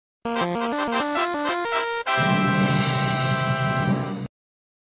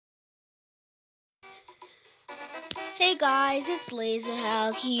guys, it's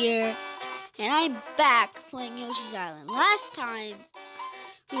Laserhawk here, and I'm back playing Yoshi's Island. Last time,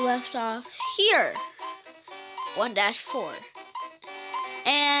 we left off here, 1-4.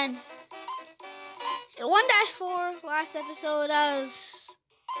 And in 1-4, last episode, I was,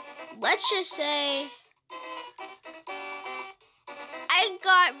 let's just say, I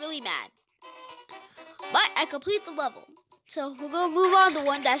got really mad. But I completed the level. So we're going to move on to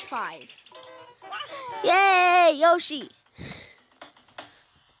 1-5. Yay, Yoshi!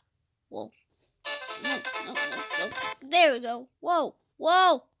 Whoa. No. There we go. Whoa.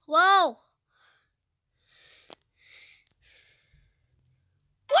 What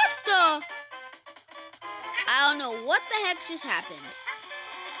the? I don't know what the heck just happened.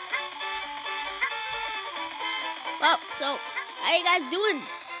 Well, so, how you guys doing?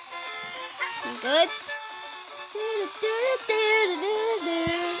 Good?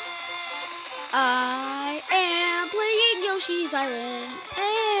 I am playing Yoshi's Island,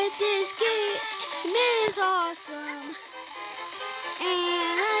 and this game is awesome.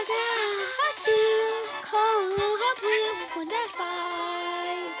 And I got to call up with 1-5.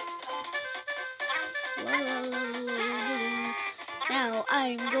 Now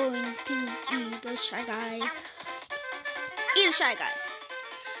I'm going to eat the Shy Guy. Eat a Shy Guy.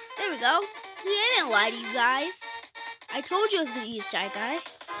 There we go. I didn't lie to you guys. I told you I was going to eat a Shy Guy.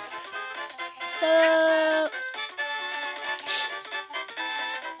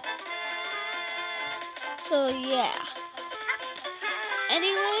 So yeah.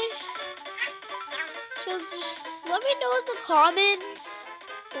 Anyway, so just let me know in the comments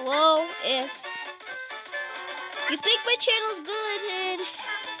below if you think my channel's good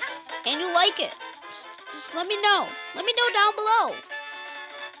and you like it. Just let me know. Let me know down below.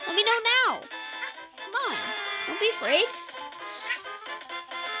 Let me know now. Come on. Don't be afraid.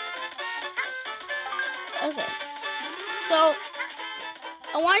 Okay. So,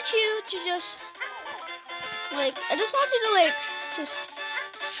 I want you to just, I just want you to, just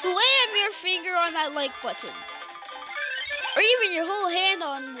slam your finger on that like button. Or even your whole hand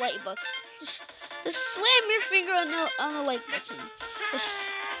on the like button. Just slam your finger on the like button. Just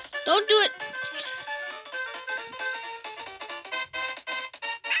don't do it.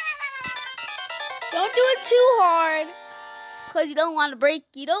 Don't do it too hard, because you don't want to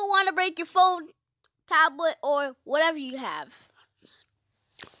break your phone, tablet, or whatever you have.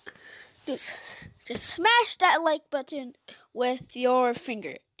 Just smash that like button with your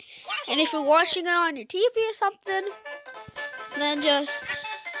finger. And if you're watching it on your TV or something, then just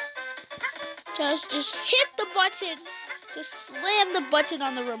hit the button. Just slam the button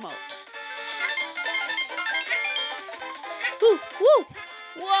on the remote. Woo!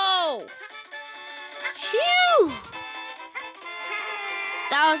 Whoa! Phew!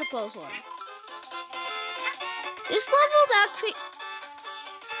 That was a close one. This level is actually...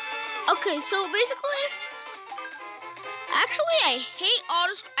 Okay, so basically... Actually, I hate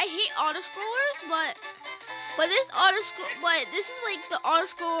auto-scrollers, but this is like the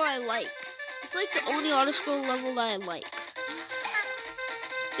auto-scroller I like. It's like the only auto-scroll level that I like.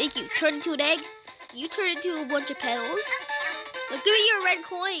 Thank you. Turn into an egg. You turn into a bunch of petals. Look, give me your red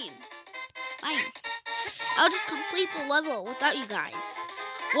coin. Fine. I'll just complete the level without you guys.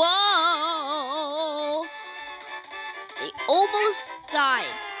 Whoa! They almost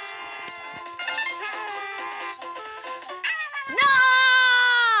died.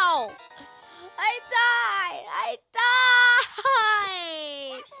 No! I died!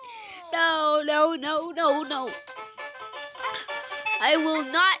 No. I will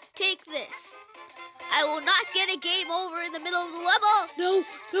not take this. I will not get a game over in the middle of the level. No.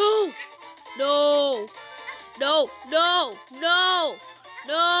 No.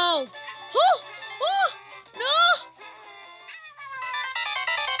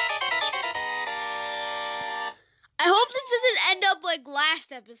 I hope this doesn't end up like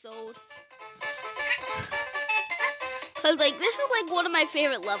last episode. Cause this is one of my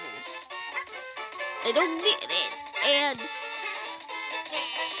favorite levels. I don't get it. And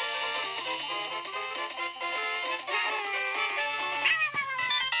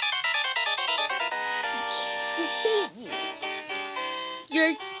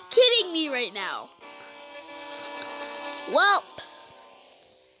you're kidding me right now. Well,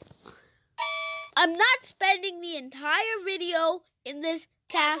 I'm not spending the entire video in this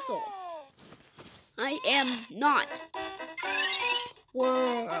castle. I am not.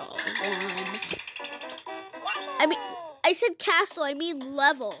 World 1. I said castle, I mean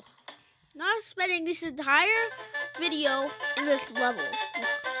level. Not spending this entire video in this level.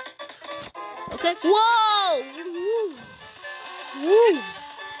 Okay? Whoa! Woo!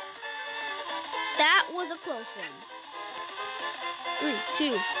 That was a close one. 3,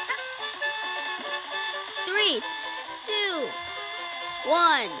 2. 3, 2,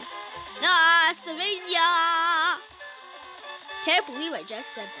 1. Nasavina. Can't believe I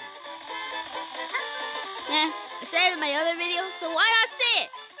just said that. I said it in my other video, so why not say it?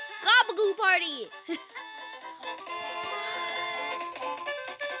 Gabagoo party!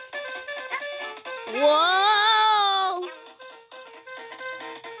 Whoa!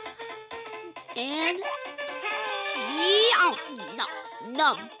 And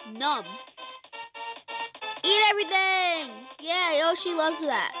num. Eat everything! Yeah, Yoshi loves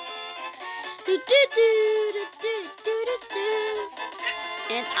that.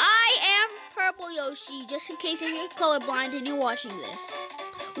 And I am Purple Yoshi, just in case you're colorblind and you're watching this.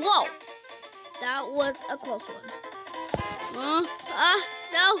 Whoa! That was a close one. No,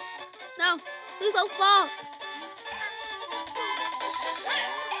 please don't fall.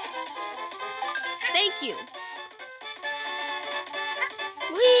 Thank you.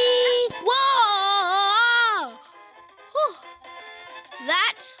 Whoa! Whew.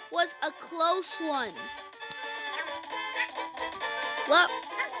 That was a close one. Well,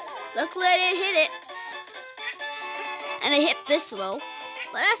 luckily I didn't hit it. And I hit this low.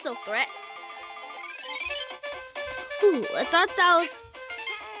 But that's no threat. Ooh, I thought that was...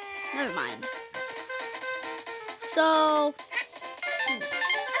 Never mind. So...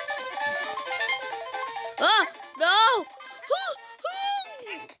 Oh, no!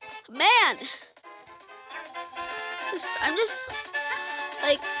 Man! I'm just...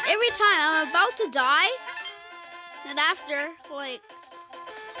 Like, every time I'm about to die, and after, like...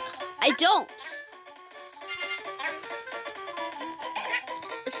 I don't.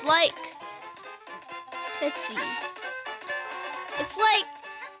 It's like... Let's see. It's like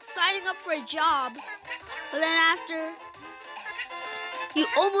signing up for a job, but then after you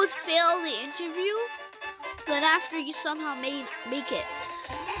almost fail the interview, then after you somehow make it,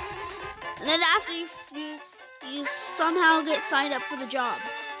 and then after you somehow get signed up for the job.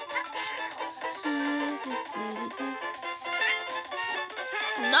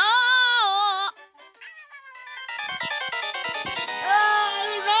 No!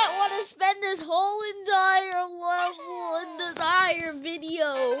 Spend this whole entire level and entire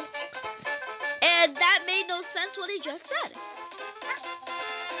video, and that made no sense what he just said.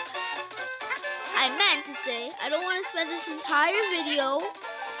 I meant to say I don't want to spend this entire video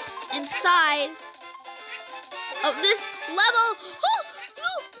inside of this level. Oh,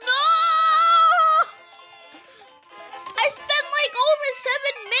 no! I spent like over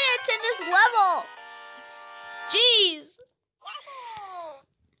 7 minutes in this level. Jeez.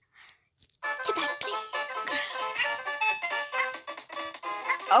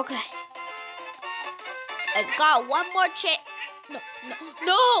 Okay. I got one more chance.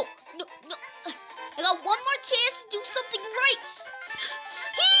 No. I got one more chance to do something right.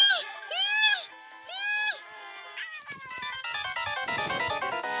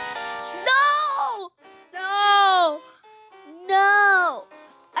 No.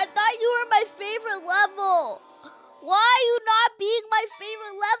 I thought you were my favorite level. Why are you not being my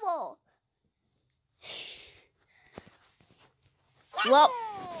favorite level? Well,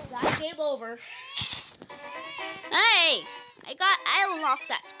 that's game over. Hey, I unlocked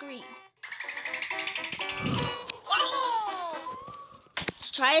that screen. Let's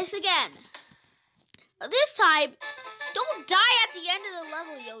try this again. This time, don't die at the end of the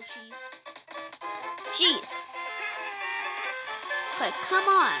level, Yoshi. Jeez. But come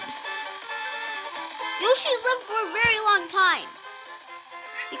on. Yoshi's lived for a very long time.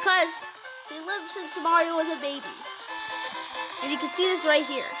 Because he lived since Mario was a baby. And you can see this right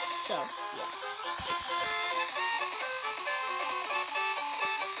here. So, yeah.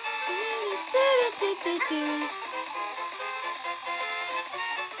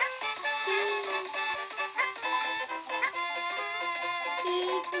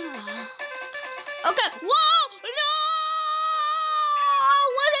 Okay. Whoa! No! I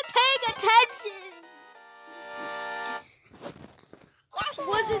wasn't paying attention.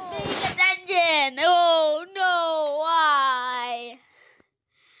 Wasn't paying attention. Oh no! Why?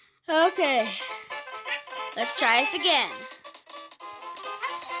 Okay. Let's try this again.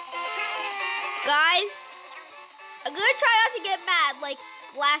 Guys, I'm gonna try not to get mad like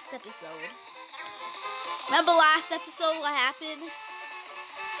last episode. Remember last episode what happened?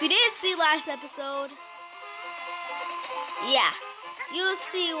 If you didn't see last episode, yeah, you'll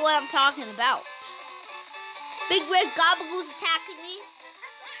see what I'm talking about. Big Red Gabagoo's attacking me.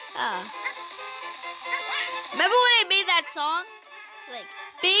 Remember when I made that song? Like,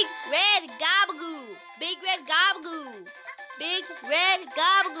 Big Red Gabagoo, Big Red Gabagoo, Big Red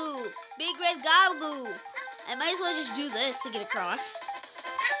Gabagoo, Big Red Gabagoo. I might as well just do this to get across.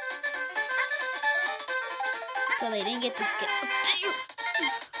 So they didn't get to get up to you.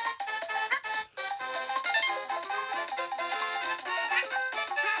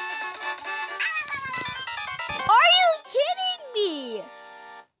 Are you kidding me?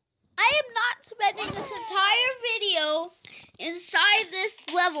 I am not spending this entire video inside this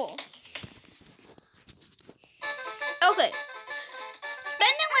level. Okay.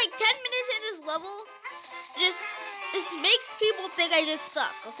 Spending like 10 minutes in this level just makes people think I just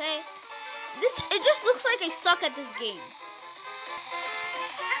suck, okay? It just looks like I suck at this game.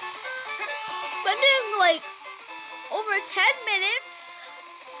 Spending like over 10 minutes,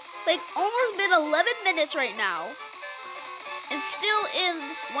 like almost been 11 minutes right now, and still in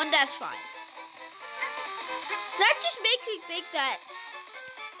 1-5. That just makes me think that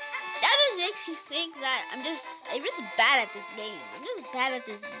I'm just bad at this game. I'm just bad at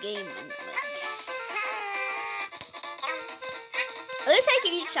this game. At least I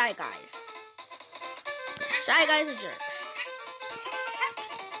can eat Shy Guys. Shy Guys are jerks.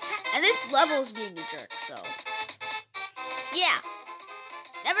 And this level's being a jerk, so. Yeah.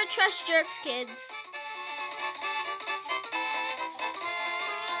 Never trust jerks, kids.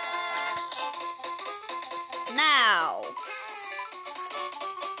 Now.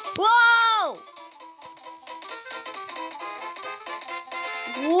 Whoa!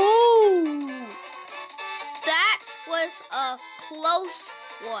 Whoa! That was a close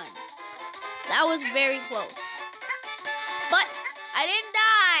one. That was very close. But I didn't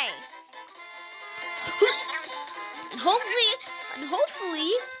die. And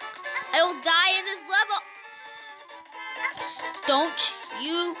hopefully I don't die in this level. Don't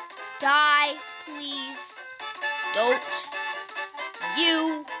you die, please. Don't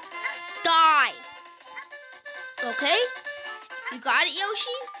you die. Okay? You got it,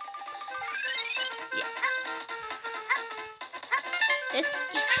 Yoshi? Yeah.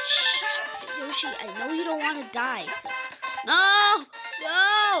 Shh. Yoshi, I know you don't want to die. So. No!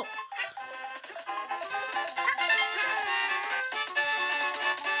 No!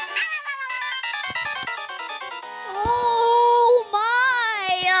 Oh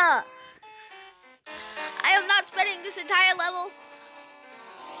my! I am not spending this entire level.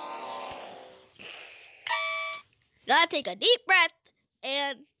 Gotta take a deep breath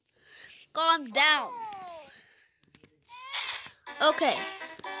and calm down. Okay.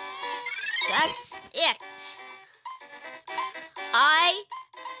 That's it. I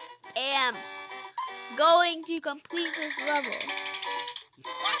am going to complete this level.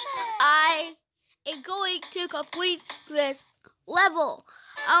 I am going to complete this level.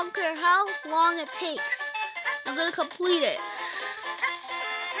 I don't care how long it takes. I'm gonna complete it.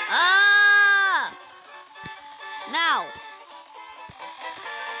 Now.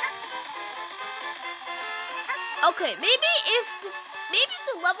 Okay, maybe if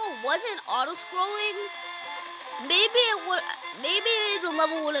the level wasn't auto-scrolling, maybe the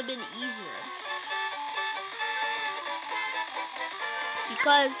level would have been easier.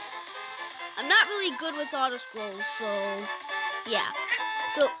 Because I'm not really good with auto-scrolls, so yeah.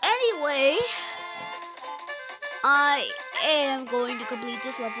 So anyway, I am going to complete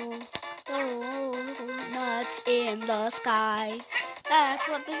this level. Oh, nuts in the sky. That's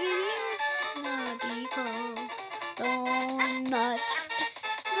what the video is gonna be called. Donuts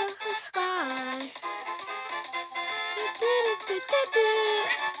in the sky.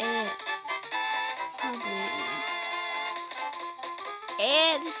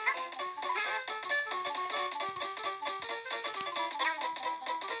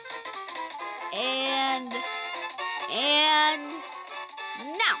 And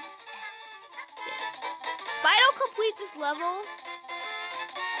now, yes. If I don't complete this level,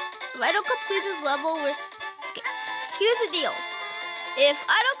 here's the deal. If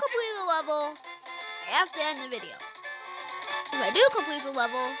I don't complete the level, I have to end the video. If I do complete the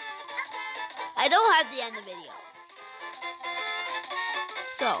level, I don't have to end the video.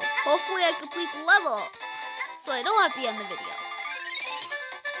 So, hopefully I complete the level, so I don't have to end the video.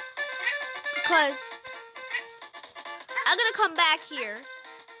 Because I'm gonna come back here,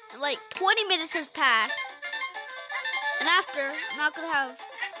 and like 20 minutes has passed, and after, I'm not gonna have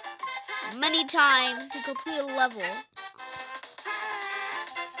many time to complete a level.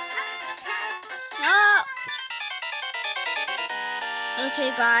 No!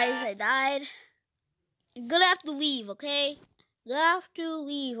 Okay guys, I died. I'm gonna have to leave, okay?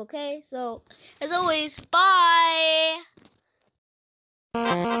 So, as always, bye!